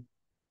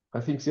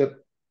I think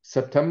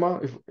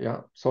September.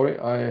 Sorry,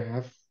 I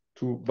have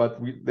to, but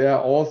there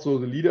are also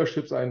the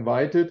leaderships are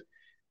invited,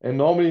 and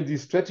normally in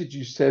these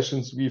strategy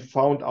sessions we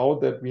found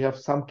out that we have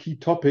some key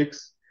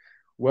topics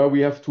where we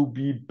have to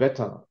be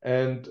better,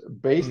 and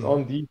based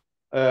on the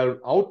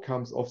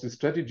outcomes of the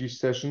strategy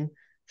session,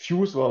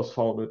 Fuse was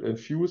founded, and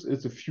Fuse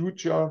is the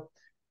future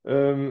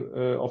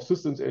of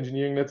systems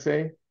engineering, let's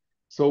say.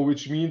 So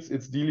which means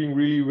it's dealing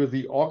really with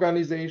the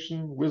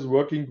organization, with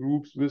working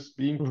groups, with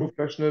being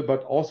professional,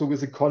 but also with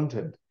the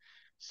content.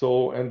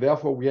 So, and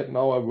therefore we had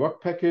now a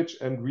work package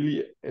and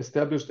really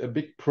established a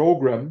big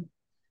program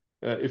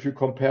if you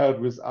compare it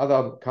with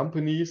other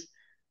companies.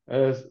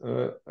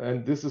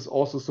 And this is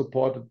also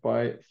supported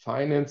by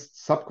financed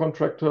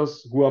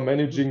subcontractors who are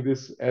managing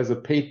this as a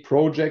paid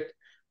project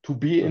to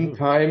be in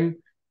time,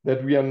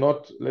 that we are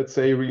not, let's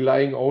say,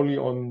 relying only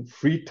on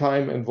free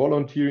time and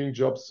volunteering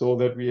jobs, so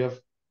that we have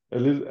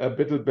a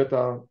bit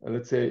better,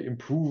 let's say,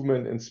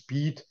 improvement and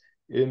speed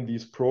in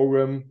this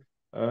program.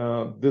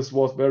 This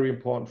was very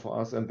important for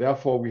us, and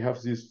therefore we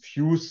have this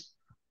Fuse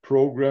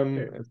program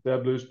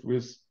established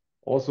with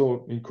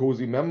also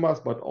INCOSE members,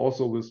 but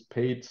also with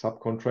paid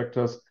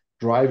subcontractors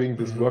driving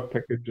these work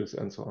packages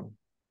and so on.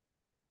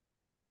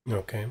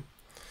 Okay.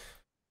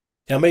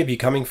 Yeah, maybe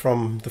coming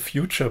from the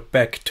future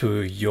back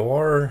to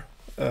your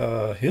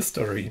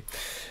history.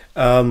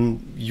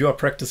 You are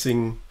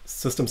practicing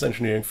systems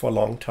engineering for a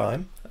long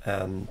time,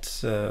 and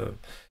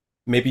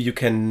maybe you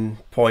can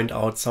point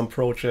out some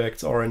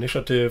projects or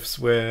initiatives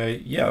where,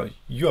 yeah,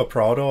 you are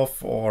proud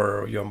of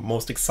or you're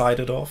most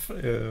excited of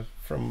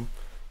from,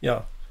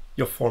 yeah,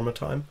 your former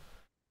time.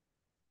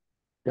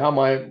 Yeah,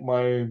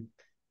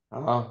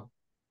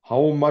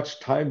 how much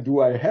time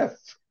do I have?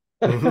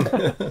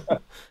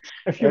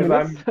 A few As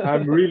minutes.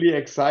 I'm really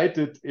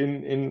excited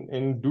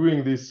in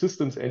doing these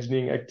systems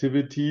engineering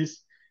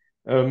activities.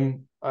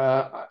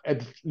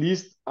 At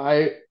least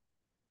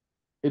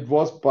it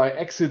was by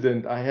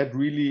accident. I had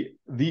really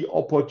the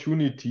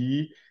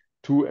opportunity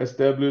to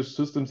establish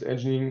systems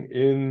engineering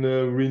in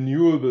a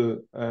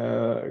renewable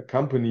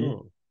company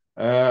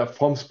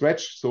from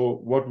scratch. So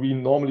what we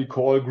normally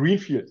call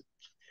greenfield.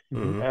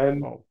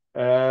 And Wow.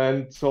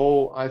 and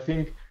so I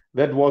think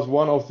that was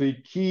one of the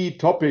key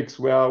topics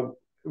where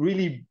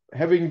really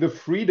having the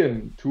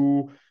freedom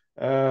to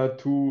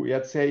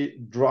let's say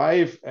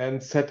drive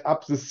and set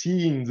up the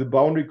scene, the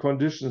boundary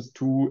conditions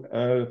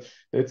to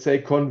let's say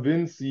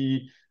convince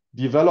the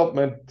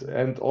development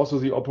and also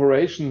the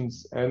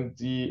operations and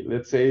the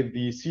let's say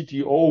the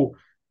CTO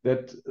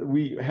that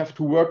we have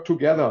to work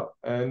together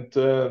and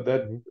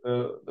that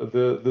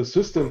the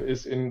system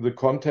is in the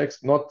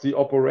context, not the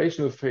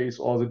operational phase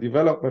or the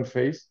development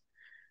phase.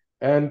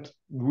 And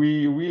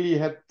we really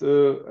had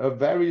a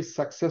very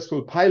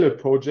successful pilot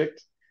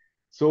project.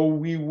 So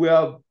we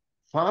were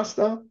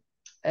faster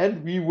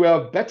and we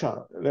were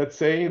better. Let's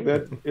say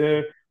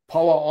that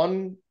power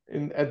on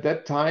at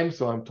that time,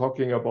 so I'm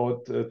talking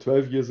about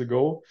 12 years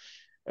ago,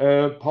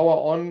 power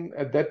on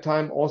at that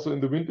time also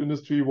in the wind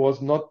industry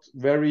was not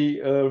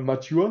very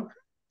mature.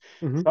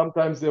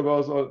 Sometimes there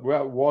was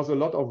a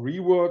lot of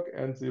rework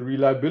and the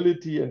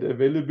reliability and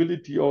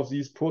availability of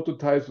these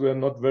prototypes were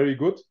not very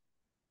good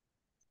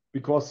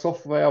because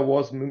software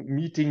was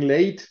meeting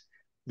late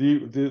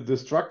the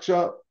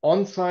structure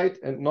on site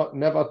and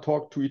never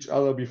talked to each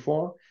other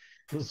before.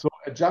 So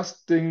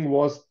adjusting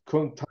was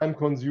time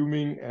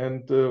consuming,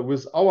 and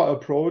with our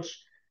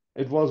approach,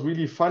 it was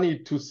really funny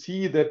to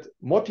see that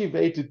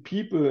motivated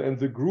people and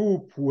the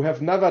group who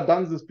have never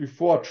done this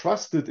before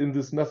trusted in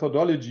this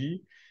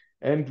methodology.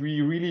 And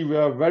we really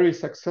were very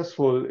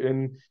successful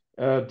in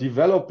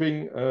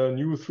developing a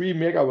new 3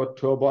 megawatt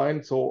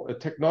turbine, so a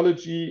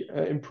technology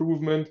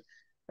improvement.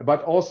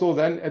 But also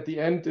then at the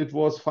end, it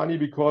was funny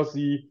because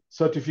the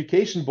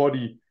certification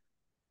body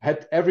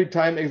had every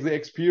time the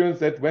experience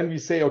that when we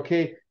say,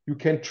 okay, you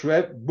can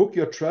book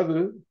your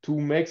travel to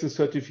make the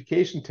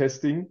certification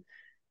testing,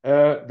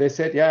 they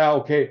said, yeah,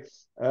 okay,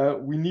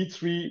 we need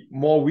 3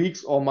 more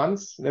weeks or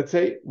months. Let's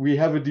say we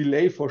have a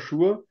delay for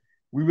sure.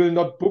 We will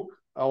not book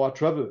our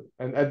travel.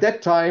 And at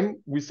that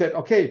time, we said,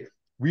 okay,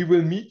 we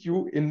will meet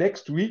you in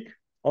next week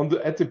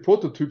at the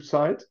prototype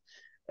site.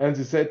 And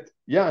they said,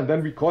 yeah. And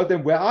then we called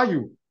them, where are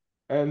you?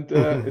 And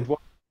it was,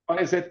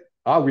 I said,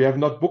 we have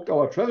not booked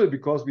our travel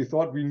because we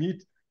thought you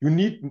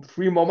need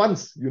 3 more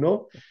months, you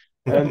know?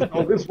 And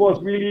so this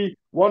was really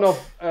one of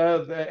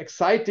the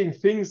exciting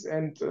things.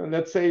 And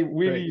let's say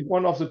really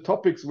one of the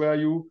topics where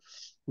you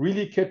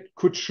really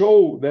could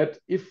show that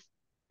if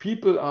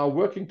people are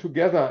working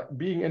together,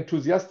 being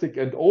enthusiastic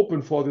and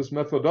open for this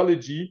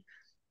methodology,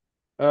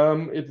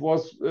 it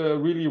was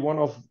really one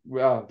of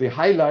the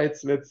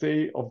highlights, let's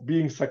say, of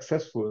being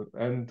successful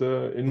and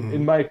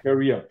in my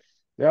career.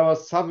 There were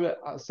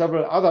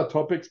several other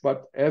topics,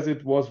 but as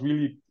it was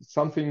really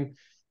something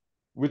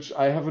which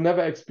I have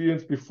never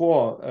experienced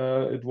before,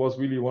 it was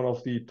really one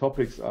of the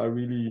topics I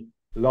really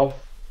love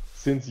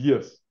since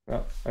years.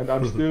 Yeah. And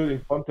I'm still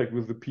in contact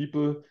with the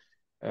people,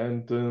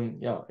 and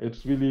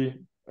it's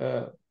really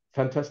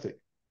fantastic.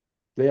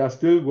 They are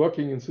still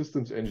working in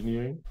systems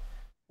engineering,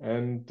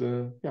 and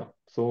and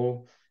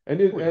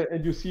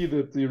you see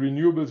that the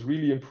renewables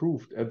really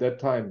improved at that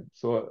time.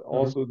 So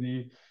also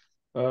the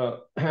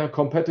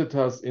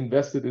competitors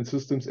invested in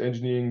systems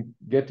engineering,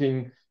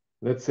 getting,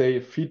 let's say,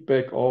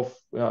 feedback of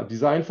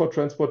design for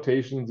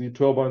transportation. The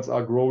turbines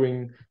are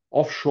growing,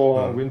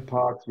 offshore wind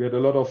parks. We had a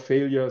lot of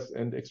failures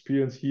and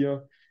experience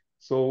here.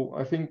 So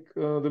I think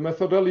the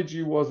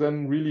methodology was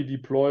then really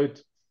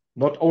deployed,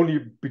 not only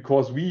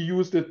because we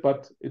used it,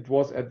 but it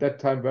was at that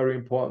time very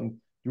important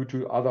due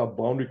to other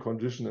boundary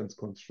conditions and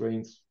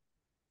constraints.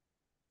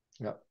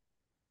 Yeah.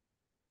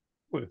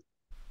 Cool.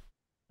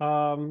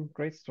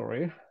 Great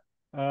story.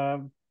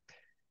 We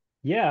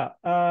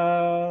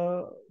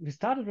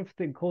started with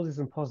the INCOSE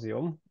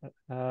Symposium.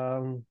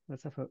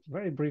 Let's have a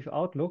very brief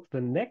outlook.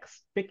 The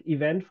next big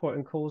event for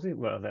INCOSE,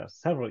 well, there are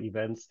several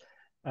events,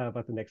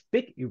 but the next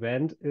big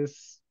event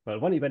is,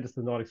 well, one event is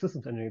the Nordic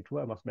Systems Engineering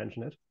Tour, I must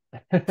mention it.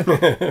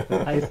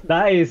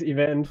 nice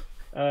event.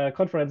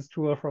 Conference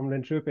tour from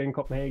Linköping,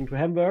 Copenhagen to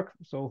Hamburg.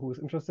 So who is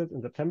interested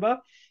in September?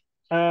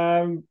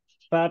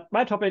 But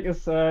my topic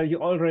is,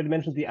 you already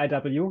mentioned the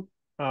IW.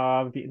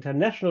 the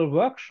international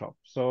workshop.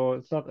 So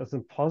it's not a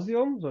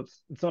symposium, so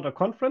it's not a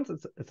conference,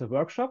 it's a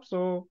workshop.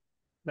 So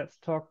let's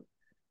talk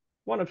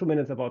 1 or 2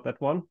 minutes about that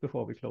one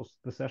before we close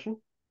the session.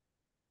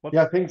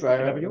 Yeah, thanks.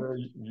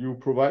 You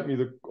provide me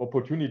the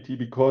opportunity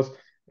because,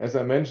 as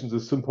I mentioned, the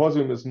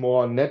symposium is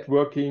more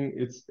networking,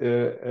 it's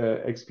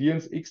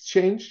experience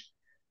exchange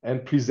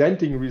and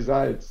presenting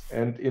results.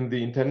 And in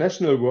the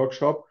international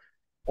workshop,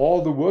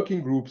 all the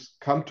working groups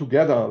come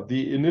together.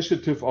 The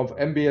initiative of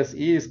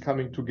MBSE is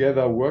coming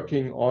together,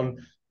 working on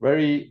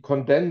very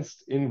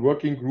condensed in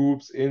working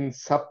groups, in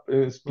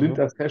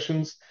splinter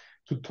sessions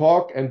to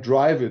talk and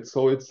drive it.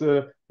 So it's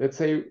let's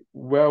say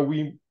where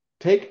we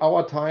take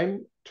our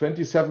time.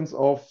 27th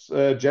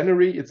of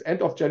January, it's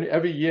end of January,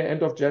 every year,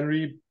 end of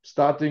January,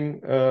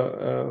 starting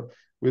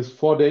with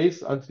 4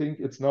 days. I think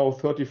it's now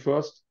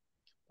 31st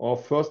or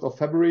 1st of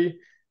February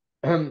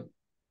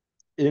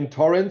in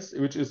Torrance,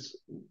 which is,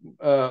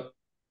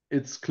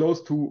 it's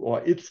close to,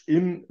 or it's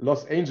in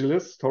Los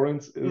Angeles.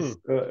 Torrance is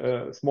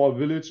a small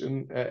village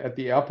at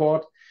the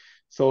airport.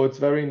 So it's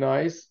very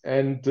nice.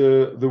 And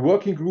the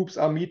working groups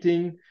are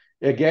meeting.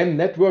 Again,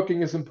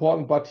 networking is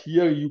important, but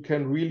here you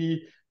can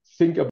really think about